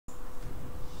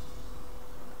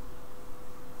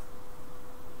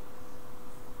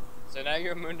So now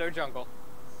you're Mundo Jungle.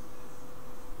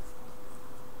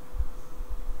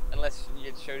 Unless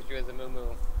it shows you as a Moo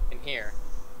in here.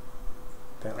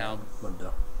 Apparently No. I'm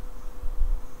Mundo.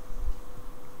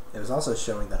 It was also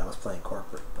showing that I was playing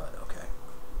corporate, but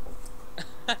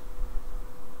okay.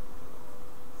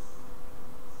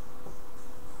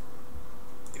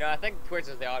 You know, I think Twitch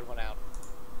is the odd one out.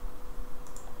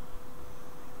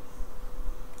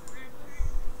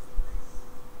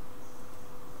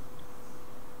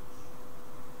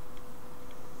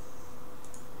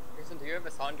 Kirsten, do you have a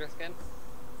Syndra skin?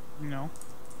 No.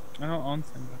 I don't own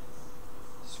Syndra.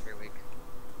 It's pretty weak.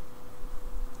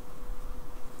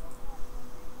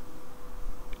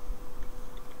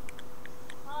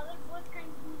 Oh, the blood kind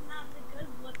not the good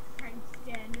blood kind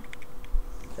skin.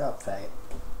 Shut up, faggot.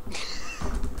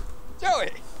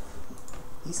 Joey!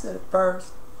 He said it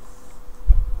first.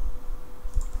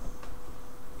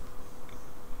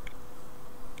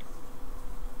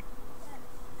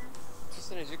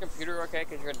 Kirsten, is your computer okay?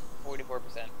 Because you're at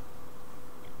 44%.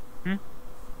 Hmm?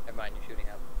 Never mind, you're shooting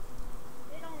up.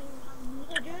 They don't even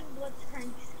have the good blood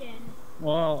kind skin.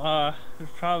 Well, there's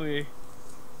probably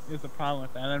is a problem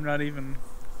with that. I'm not even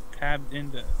tabbed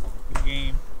into the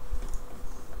game.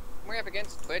 We're up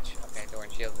against Twitch. Okay, Doran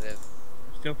Shields it is.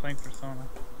 I'm still playing Persona.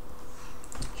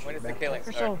 When does the killing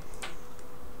start? So,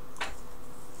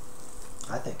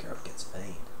 I think you're up against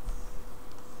Vayne.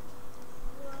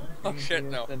 Oh shit,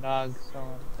 no. The dog, so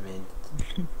I mean,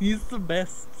 he's the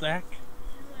best, Zach.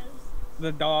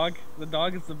 The dog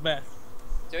is the best.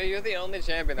 Joey, you're the only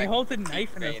champion He that holds a can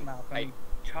knife in his Vayne mouth fight. and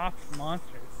he chops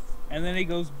monsters. And then he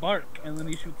goes bark, and then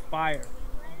he shoots fire.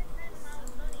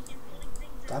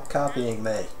 stop copying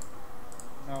me.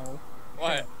 No.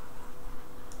 What?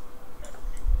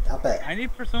 Stop it. I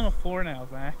need Persona 4 now,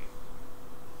 Zach.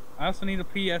 I also need a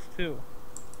PS2.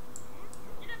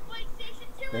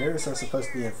 Mirrors are supposed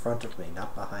to be in front of me,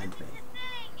 not behind me.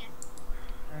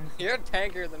 You're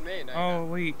tankier than me. No, Oh,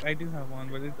 wait, I do have one,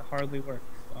 but it hardly works,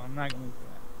 so I'm not gonna do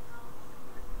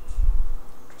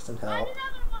that. Tristan, help.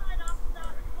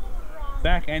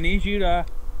 Zach, I need you to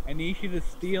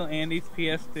steal Andy's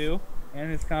PS2 and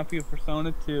his copy of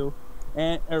Persona 2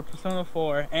 or Persona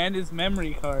 4 and his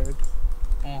memory cards.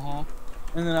 And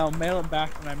then I'll mail it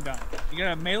back when I'm done. You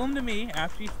gotta mail them to me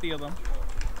after you steal them.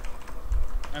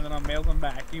 And then I'll mail them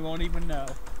back. You won't even know.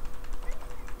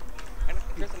 I don't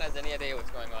think Tristan has any idea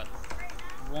what's going on.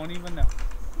 Won't even know.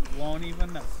 Won't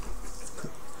even know.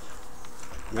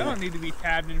 Yeah. I don't need to be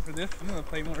tabbed in for this. I'm gonna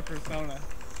play more Persona.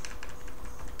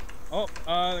 Oh,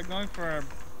 they're going for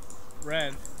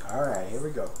red. Alright, here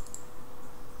we go.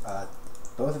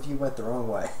 Both of you went the wrong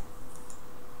way.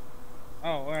 Oh,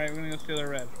 alright, we're gonna go steal their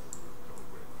red.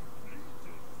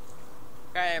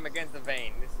 I am against the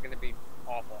Vayne. This is gonna be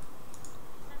awful.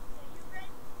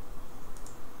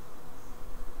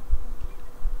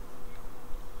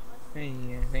 hey,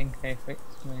 I think I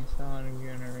fixed my sound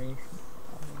generation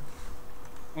problem.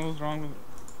 What was wrong with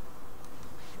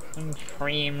it? Some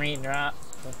frame rate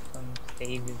drops with some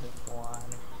stages of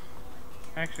water.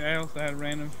 Actually, I also had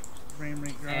random frame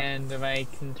rate drop. And my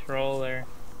controller.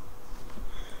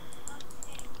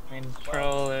 My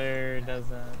controller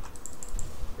doesn't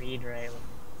read right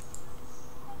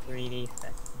with 3D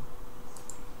seconds.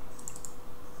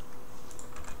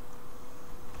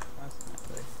 That's not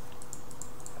good.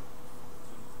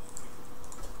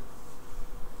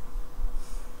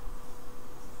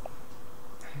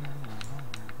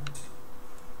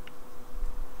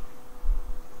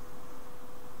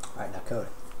 Alright, now Cody.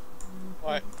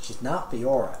 What? She's not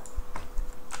Fiora.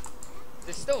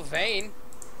 There's still Vayne.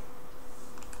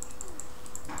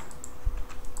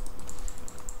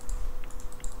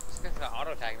 Just gonna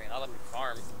auto tag me. I'll let me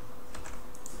farm.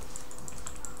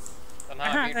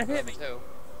 Somehow I beat That hit them me. too.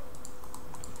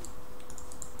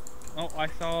 Oh, I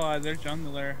saw their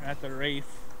jungler at the race.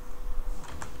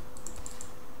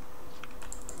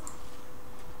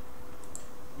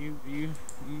 You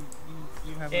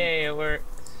have. Hey, it works.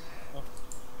 Oh,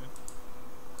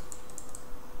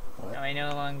 What? I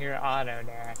no longer auto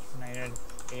dash and I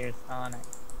just steer Sonic.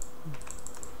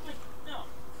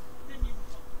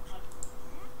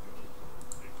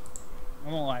 I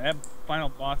won't lie, that final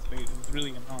boss phase is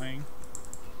really annoying.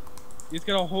 You just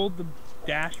gotta hold the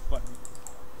dash button.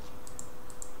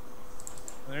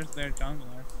 There's their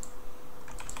jungler.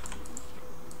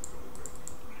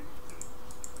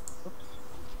 Oops.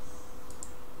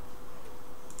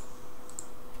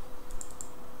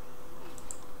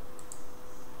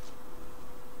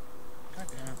 God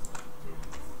damn it.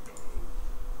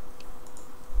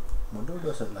 Mundo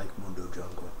doesn't like Mundo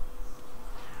Jungle.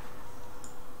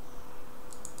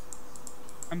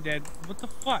 I'm dead. What the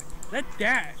fuck? That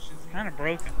dash is kind of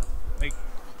broken. Like,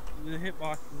 the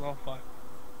hitbox is all fucked.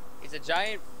 He's a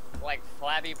giant, like,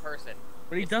 flabby person.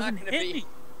 But he It's doesn't not gonna hit be me.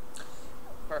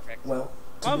 perfect. Well,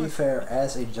 to be fair,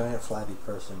 as a giant flabby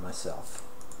person myself,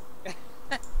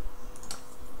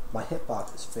 my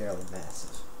hitbox is fairly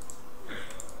massive.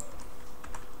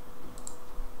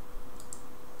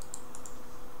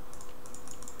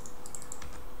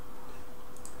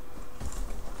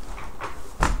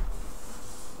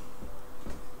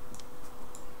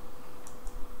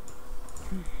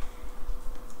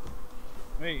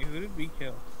 Wait, who did we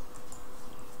kill?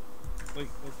 Wait.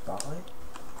 Bot lane?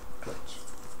 Glitch.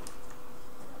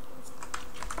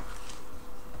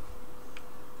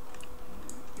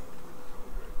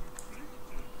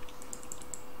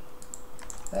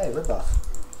 Hey, red buff.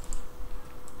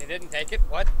 They didn't take it?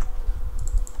 What?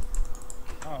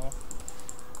 Oh.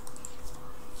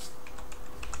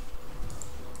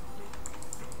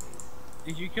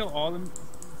 Did you kill all the?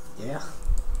 Yeah.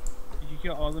 Did you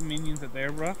kill all the minions at their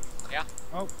bruh? Yeah.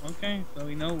 Oh, okay. So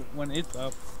we know when it's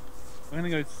up. We're gonna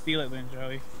go steal it then,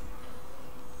 Joey.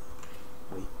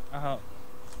 Wait. I'll help.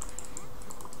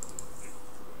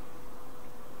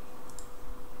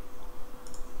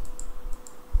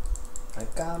 I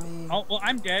got me. Oh, well,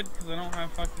 I'm dead because I don't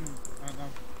have fucking. I don't know.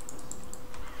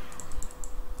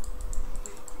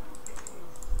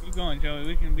 Keep going, Joey.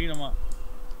 We can beat them up.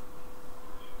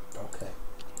 Okay.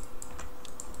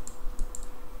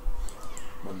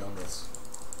 Mundo miss.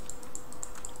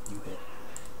 You hit.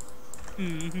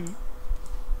 Mm-hmm.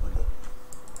 Mundo.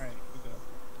 Alright, we go.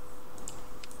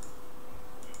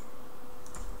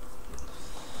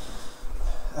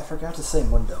 I forgot to say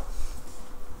Mundo.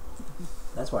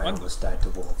 That's why I Mundo. almost died to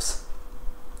wolves.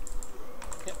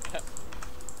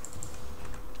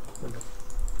 Mundo.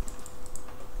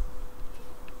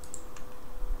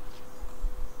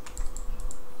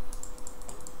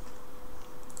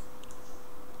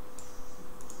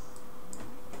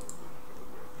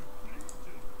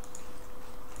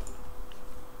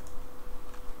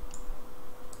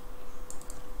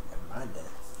 Never mind then.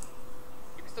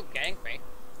 You can still gank me.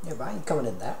 Yeah, but I ain't coming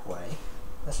in that way.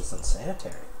 That's just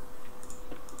unsanitary.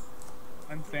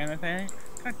 Unsanitary?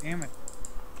 God damn it.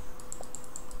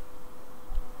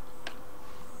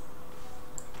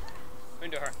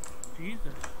 Mundo her.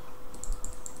 Jesus.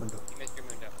 Mundo. You missed your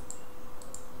Mundo.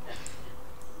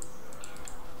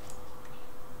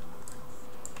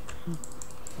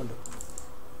 Mundo.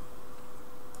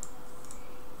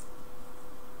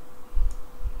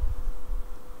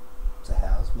 It's a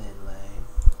house mid lane.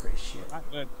 Great shit. Not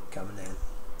good. Coming in.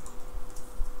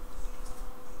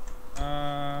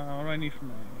 What do I need from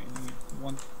me? I need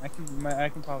one. I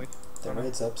can probably. The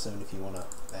raid's up soon if you want to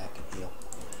back and heal.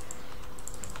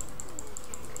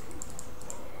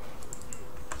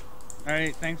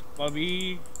 Alright, thanks,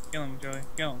 Bubby. Kill him, Joey.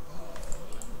 Kill him.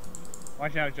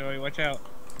 Watch out, Joey. Watch out.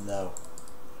 No.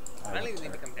 I don't even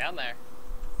need to come down there.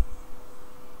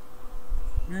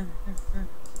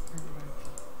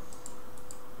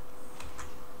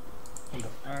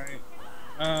 Alright.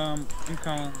 I'm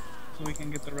calling so we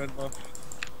can get the red buff.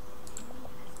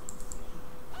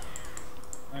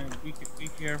 Alright, be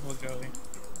careful, Joey.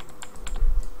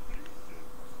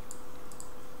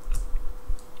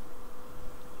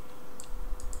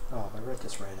 Oh, my red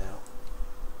just ran out.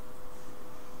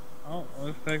 Oh,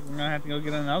 looks like we're gonna have to go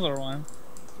get another one.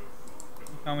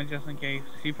 Tell me just in case.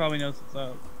 She probably knows what's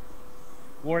up.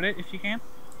 Ward it if you can.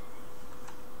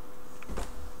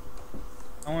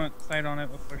 I want to sight on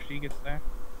it before she gets there.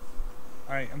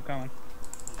 Alright, I'm coming.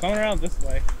 Coming around this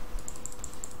way.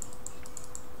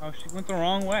 Oh, she went the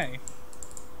wrong way.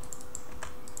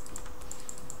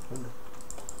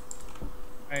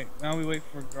 Alright, now we wait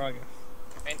for Gragas.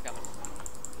 Pain's coming.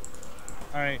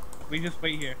 Alright, we just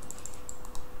wait here.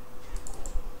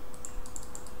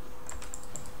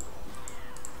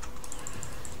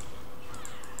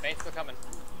 Pain's still coming.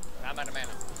 I'm out of mana.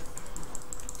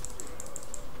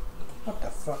 What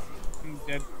the fuck? I'm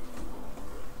dead.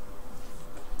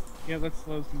 Yeah, that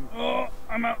slows me. Oh,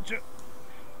 I'm out. I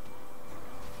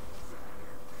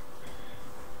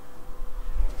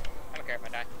don't care if I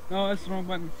die. No, that's the wrong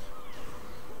button.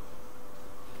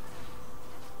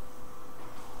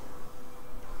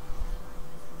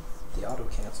 The auto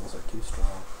cancels are too strong.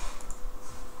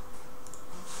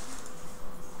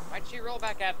 Why'd she roll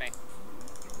back at me?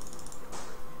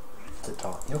 To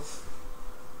taunt you.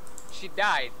 She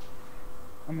died.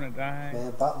 I'm gonna die.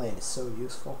 Man, bot lane is so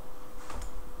useful.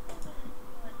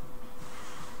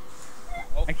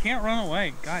 I can't run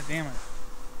away. God damn it.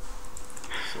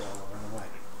 So I'll run away.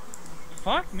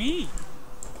 Fuck me.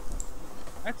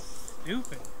 That's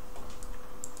stupid.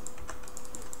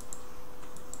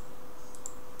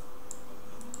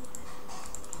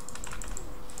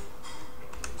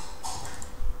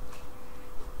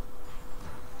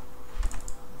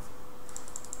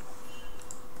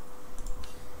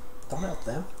 Don't help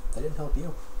them. They didn't help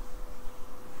you.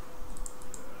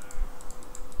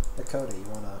 Dakota, you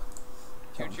wanna...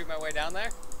 Shoot my way down there?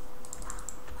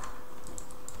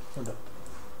 Mundo.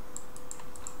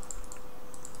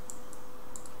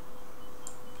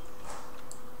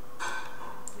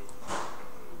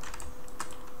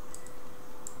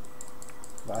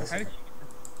 How did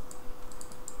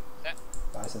That.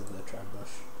 Bison to the trap bush.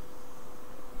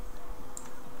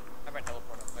 How about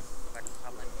teleport him? Back to the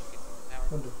top line. Get to the tower.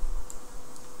 Mundo.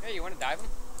 Hey, you want to dive him?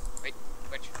 Wait,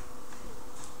 which?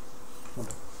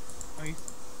 Mundo. Oh,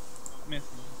 he's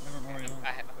missing. I don't know where he went.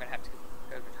 I'm gonna have to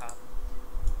go to the top.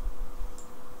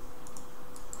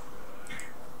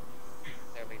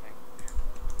 They're leaving.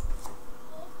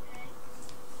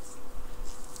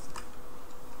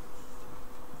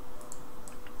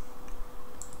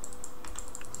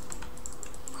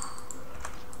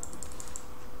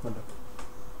 Mundo.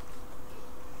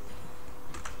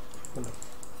 Mundo.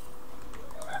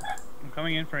 I'm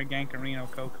coming in for a Gankarino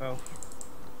Coco.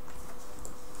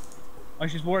 Oh,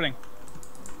 she's warding.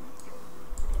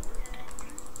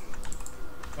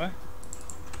 What?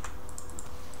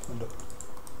 Mundo.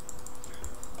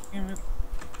 Damn it.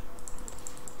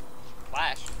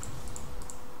 Flash.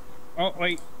 Oh,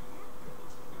 wait.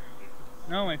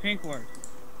 No, my pink ward.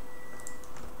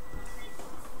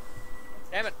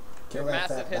 Damn it. Kill Your that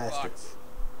massive fat bastard. hitbox.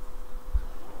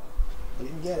 You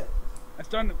didn't get it. I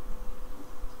stunned him.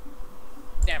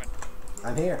 Damn it.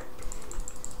 I'm here.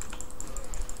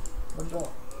 Mundo.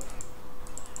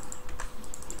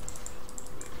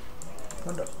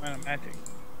 Mundo. Man, I'm magic.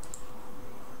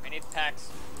 I need packs.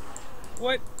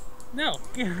 What? No.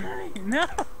 No.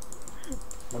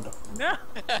 Mundo. No.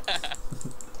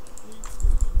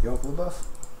 You want blue buff?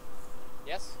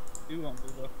 Yes? Do want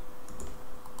blue buff.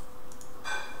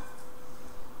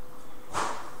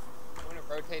 I'm gonna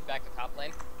rotate back to top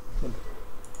lane. Mundo.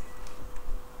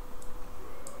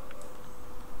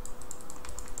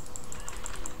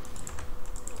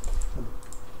 Mundo.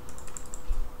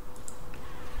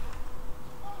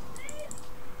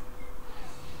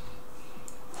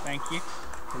 Thank you.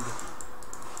 Mundo.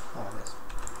 Oh, I missed.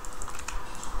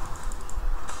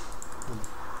 Mundo.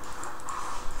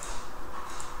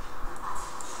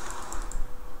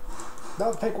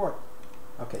 No, take ward.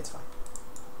 Okay, it's fine.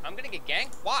 I'm gonna get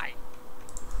ganked? Why?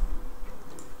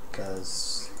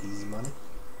 Because easy money.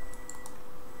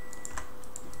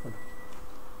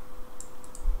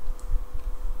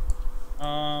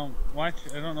 Watch.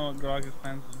 I don't know what Grog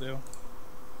plans to do.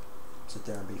 Sit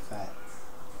there and be fat.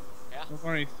 Yeah. So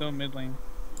far, he's still mid lane.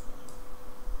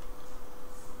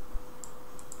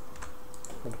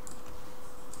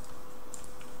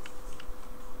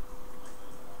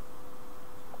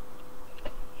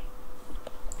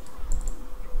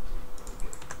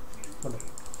 Mundo.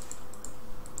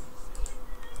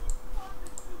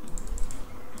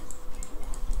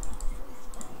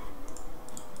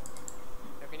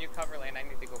 So can you cover lane? I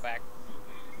need to go back.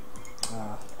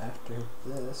 After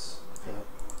this, got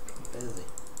busy.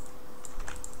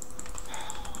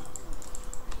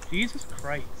 Jesus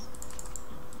Christ.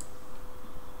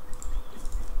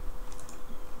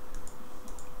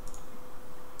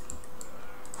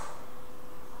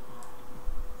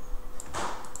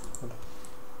 Mundo.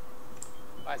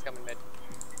 Bye's coming mid.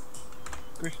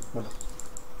 Christian. Mundo.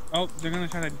 Oh, they're gonna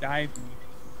try to dive me.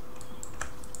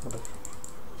 Mundo.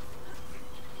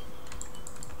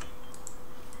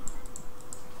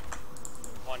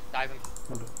 One. Dive him.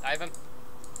 Mundo. Dive him.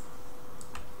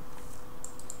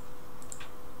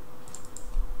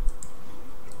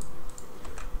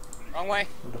 Wrong way.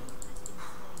 Mundo.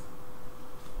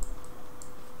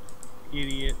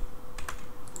 Idiot.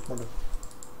 Mundo.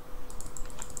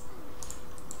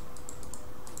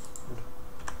 Mundo.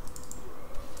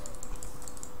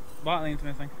 Bot lane's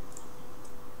missing.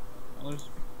 Oh, there's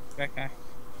that guy.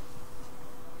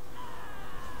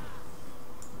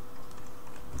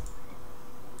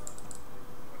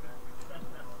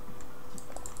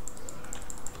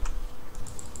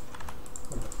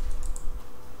 Mundo.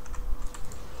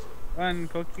 Run,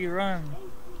 Cookie, run.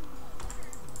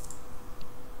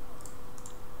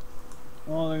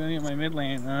 Oh, they're gonna get my mid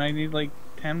lane, and I need like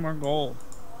 10 more gold.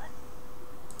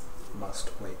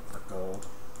 Must wait for gold.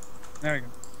 There we go.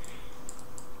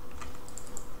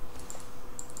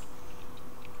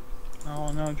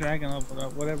 Oh no, Dragon leveled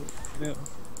up. Whatever. Do.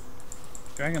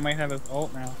 Dragon might have his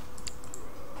ult now.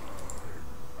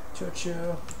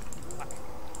 Choo-choo.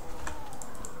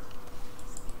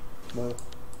 No.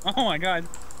 Oh my god.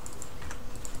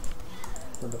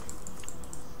 Mundo.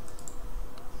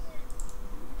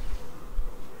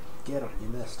 Get him. You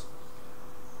missed.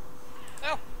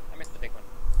 Oh, I missed the big one.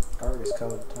 Garg is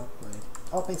coming top lane.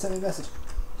 Oh, Paint sent me a message.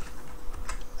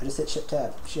 I just hit ship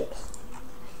tab. Shit.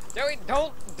 Joey,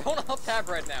 don't alt tab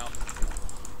right now.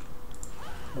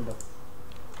 Mundo.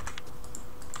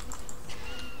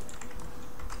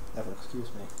 Never excuse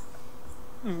me.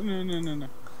 No.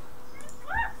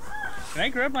 Can I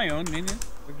grab my own minion?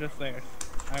 Or just theirs?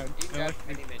 You can grab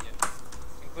any minion,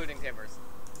 including Timbers.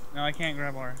 No, I can't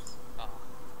grab ours. Oh.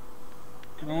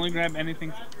 I can only grab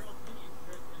anything.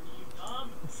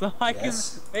 So I can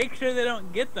make sure they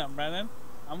don't get them, Brennan.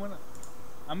 I'm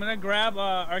gonna grab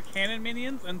our cannon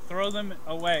minions and throw them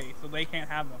away so they can't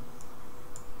have them.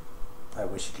 I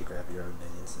wish you could grab your own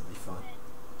minions. It'd be fun.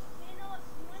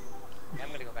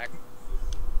 I'm gonna go back.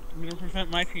 I'm gonna prevent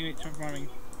my teammates from farming.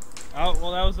 Oh,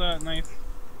 well, that was a nice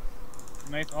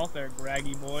ult there,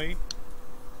 Graggy boy.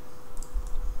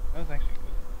 That was actually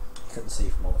good. Couldn't see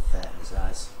from all the fat in his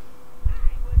eyes.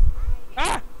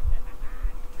 Ah!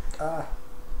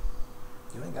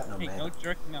 You ain't got no Hey, mana. no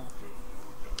jerking off.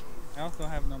 I also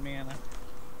have no mana.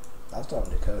 I was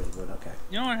talking to Cody, but okay.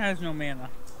 No one has no mana.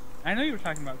 I know you were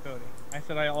talking about Cody. I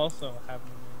said I also have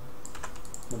no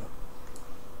mana. No.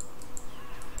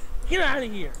 Get out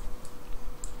of here!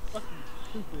 Fucking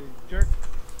stupid jerk.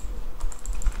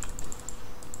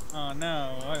 Oh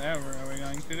no, whatever are we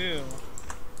going to do?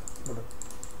 No.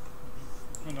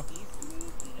 Oh no.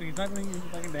 He's not doing any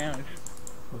fucking damage.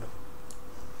 No.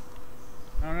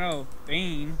 I don't know,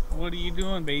 Bane, what are you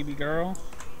doing, baby girl?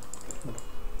 No.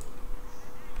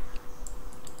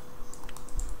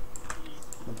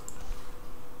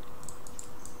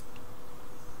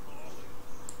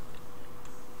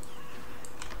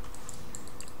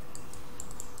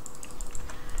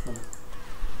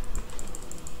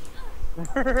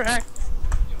 Correct.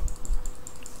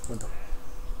 Mundo.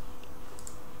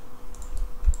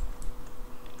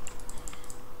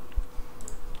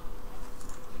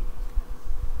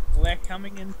 They're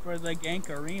coming in for the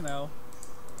gankarino.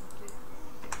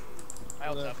 I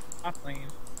ult up. Top lane.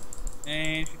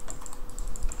 And she...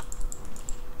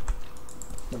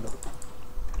 Mundo.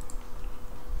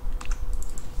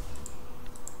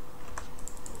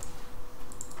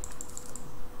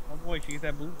 Oh boy, she got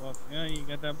that blue buff. Yeah, you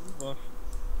got that blue buff.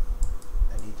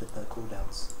 I need the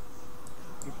cooldowns.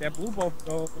 Get that blue buff,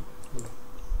 though. Mundo.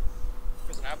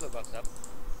 Person, I have blue buffs up.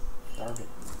 Darn it.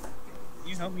 Can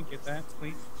you help me get that,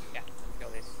 please? Yeah, kill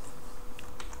these.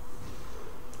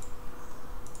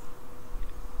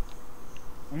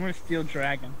 I'm gonna steal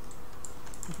dragon.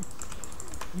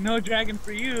 No dragon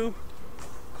for you.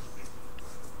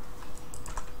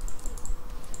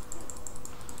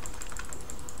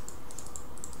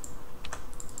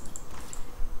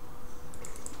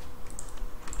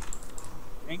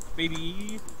 Thanks,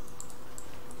 baby.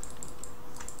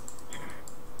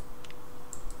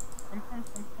 Come.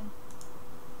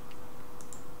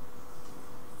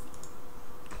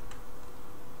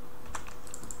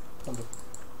 Mundo.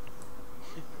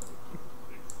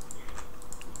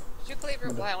 Did you cleave your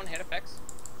Mundo. apply on hit effects?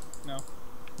 No.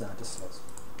 No, it just slows.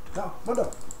 No,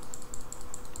 Mundo.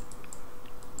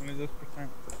 What is this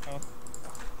percent health?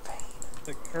 Pain. Is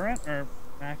it current or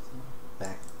maximum?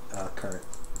 Back. Current.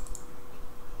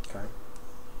 Current.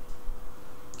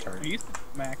 I Current. used to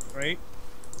max, right?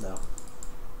 No.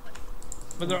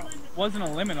 But there wasn't a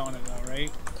limit on it though,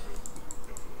 right?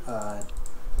 I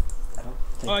don't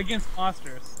think. Oh, against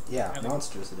monsters. Yeah, I think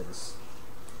monsters it is.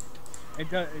 It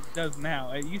does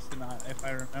now. It used to not, if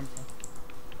I remember.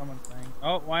 Someone saying.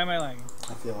 Oh, why am I lagging?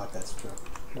 I feel like that's true.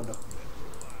 Mundo.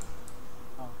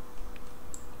 Oh.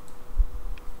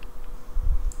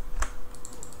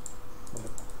 Mundo.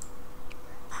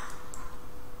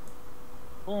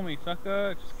 Fool me,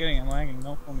 sucker. Just kidding, I'm lagging.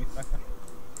 Don't fool me, sucker.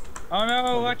 Oh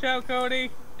no, watch out,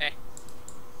 Cody. Eh.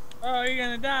 Oh, you're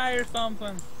gonna die or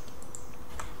something.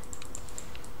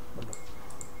 Mundo.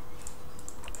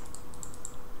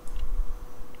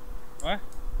 What?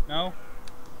 No.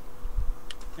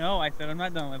 No, I said I'm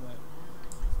not done with it.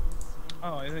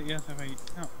 Oh, is it yes if I...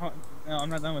 No, no, I'm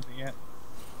not done with it yet.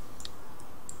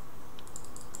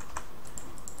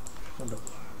 Mundo.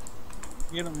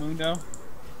 Get him, Mundo.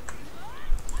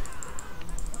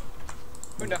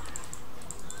 Mundo.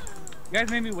 You guys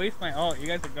made me waste my ult. You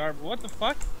guys are garbage. What the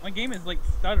fuck? My game is like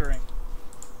stuttering.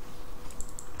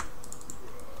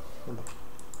 Mundo.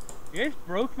 You guys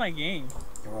broke my game.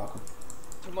 You're welcome.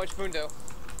 Too much Mundo.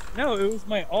 No, it was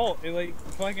my ult. It like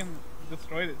fucking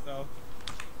destroyed itself.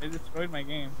 It destroyed my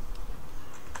game.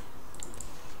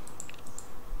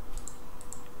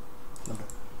 Mundo.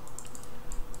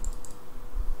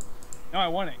 No, I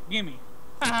want it. Gimme.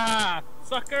 Ha!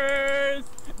 Suckers!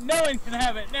 No one can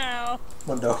have it now!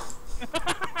 Mundo.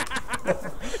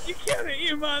 You killed it,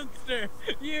 you monster!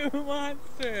 You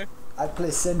monster! I play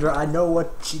Syndra. I know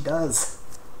what she does.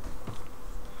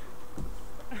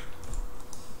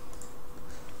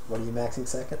 What are you maxing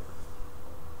second?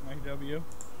 My W.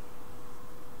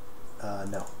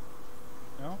 No.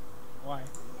 No? Why?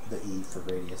 The E for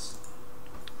radius.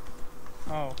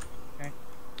 Oh, okay.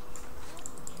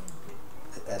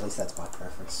 At least that's my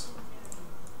preference.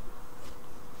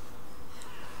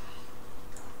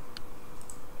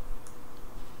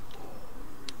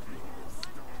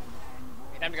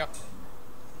 Okay, time to go.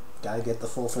 Gotta get the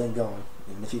full thing going,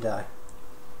 even if you die.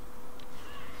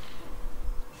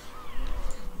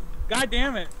 God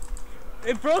damn it!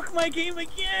 It broke my game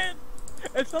again!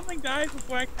 If something dies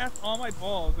before I cast all my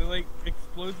balls, it like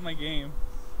explodes my game.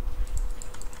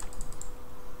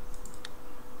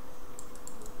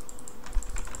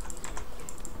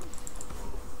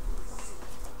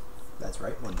 That's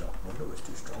right, Mundo. Mundo was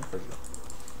too strong for you.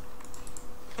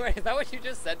 Wait, is that what you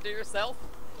just said to yourself?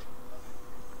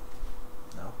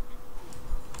 No?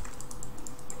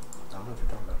 I don't know what you're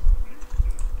talking about.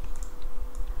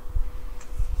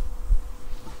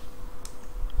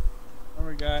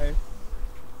 Remember, guys.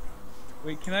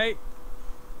 Wait, can I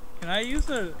use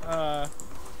a,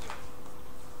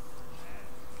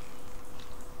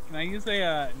 can I use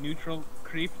a, neutral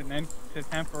creep and then to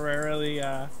temporarily,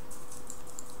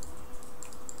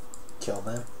 Kill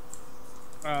them?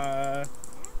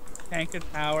 tank a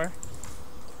tower?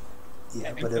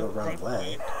 Yeah, but it'll run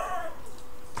away.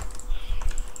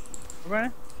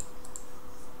 Right?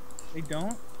 They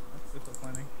don't? That's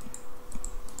disappointing.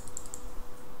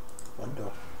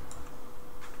 Mundo.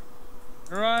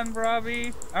 Run,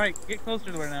 Robbie! Alright, get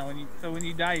closer to her now. When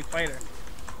you die, you fight her.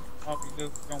 Oh, you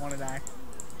just don't want to die.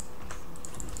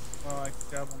 Oh, I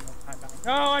still will not die.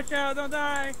 Oh, watch out! Don't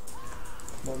die!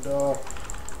 Mundo.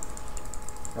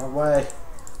 Wrong way.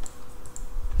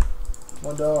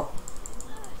 Mundo.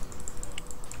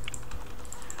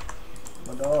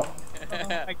 Mundo. Oh,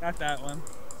 I got that one.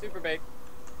 Super bait.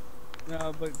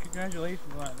 No, but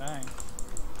congratulations on not dying.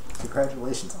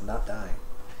 Congratulations on not dying.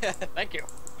 Thank you.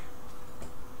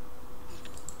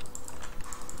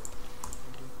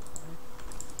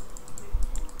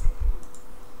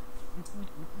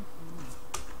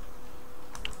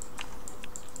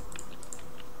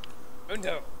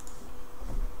 Mundo.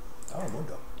 Oh,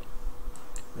 Mundo.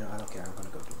 You know, I don't care. I'm gonna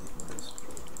go do these Mundos.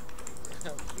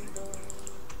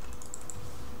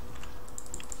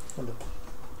 Mundo.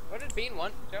 What did Bean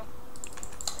want, Joe?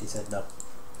 He said no.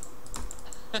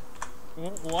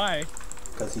 Why?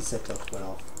 Because he said till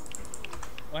 12.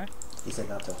 What? He said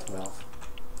not till 12.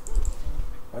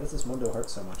 Why does this Mundo hurt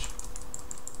so much?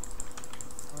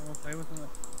 I'll play with him.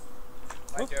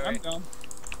 Bye, Oh, Joey. I'm gone.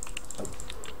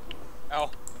 Oh,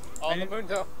 all the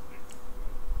Mundo.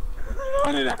 I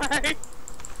want to die!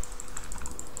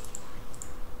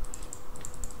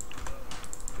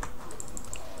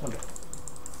 Mundo.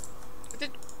 What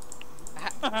did...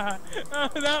 Oh,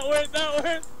 that worked!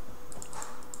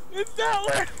 It's not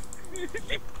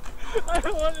working! I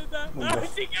don't want to die. Oh,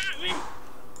 she got me!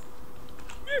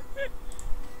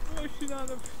 Oh, she not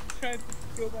have tried to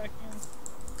go back in.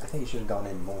 I think you should have gone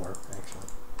in more, actually.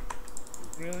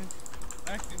 Really?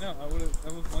 Actually, no.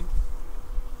 That was one.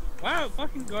 Wow,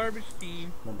 fucking garbage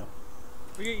team. Mundo.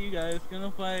 Forget you guys.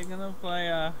 Gonna play.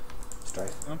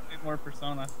 Strife. Gonna play more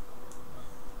Persona.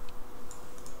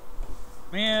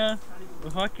 Man,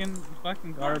 the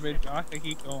fucking garbage.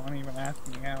 Akihiko won't even ask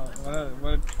me out.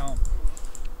 What a chump.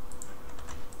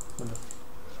 Mundo.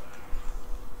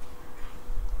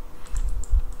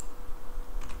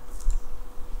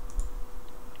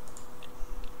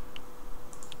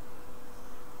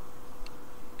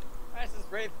 Why does this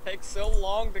Wraith take so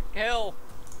long to kill?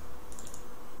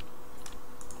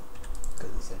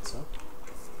 Because he said so.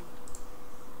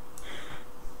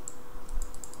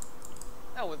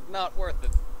 That was not worth it.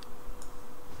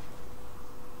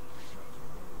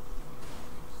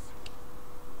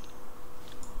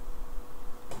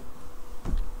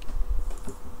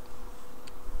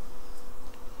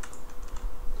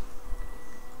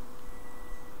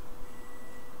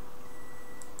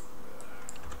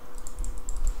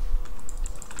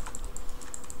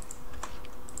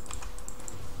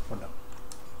 Mundo.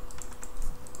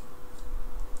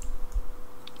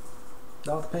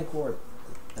 No, the pink ward.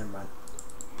 Never mind.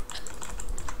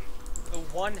 The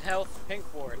 1 health pink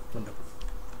ward. Mundo.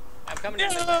 I'm coming in.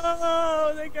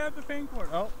 No, they got the pink ward.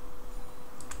 Oh,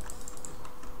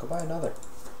 Go buy another.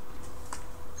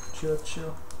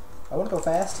 Chill. I want to go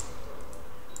fast.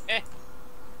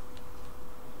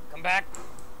 Come back.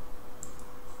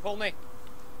 Pull me.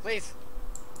 Please.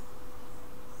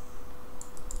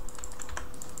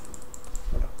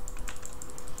 Mundo.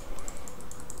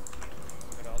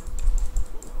 Good old.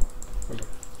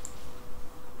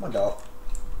 Mundo.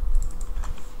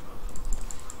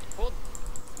 Well,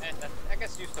 I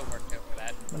guess you still worked out for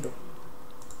that. Mundo.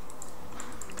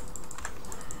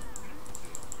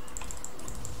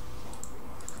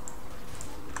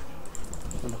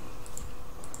 Mundo.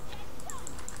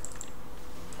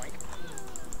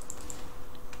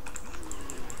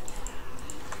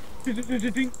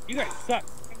 You guys suck.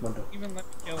 Mundo. Even let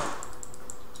me kill him.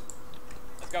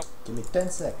 Let's go. Give me 10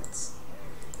 seconds.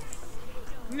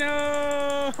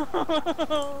 No!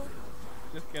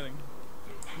 Just kidding.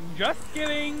 Just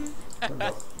kidding!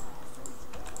 Mundo.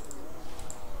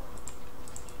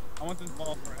 I want this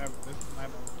ball forever. This is my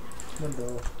ball.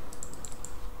 Mundo.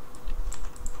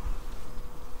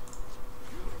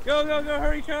 Go, go, go!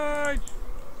 Hurry, charge!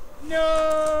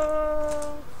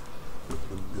 No!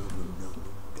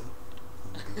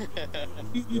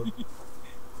 These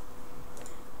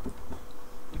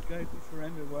guys, we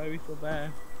surrendered. Why are we so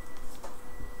bad?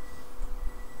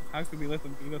 How could we let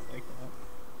them beat us like that?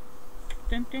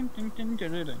 Dun, dun, dun, dun,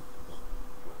 dun, dun, dun.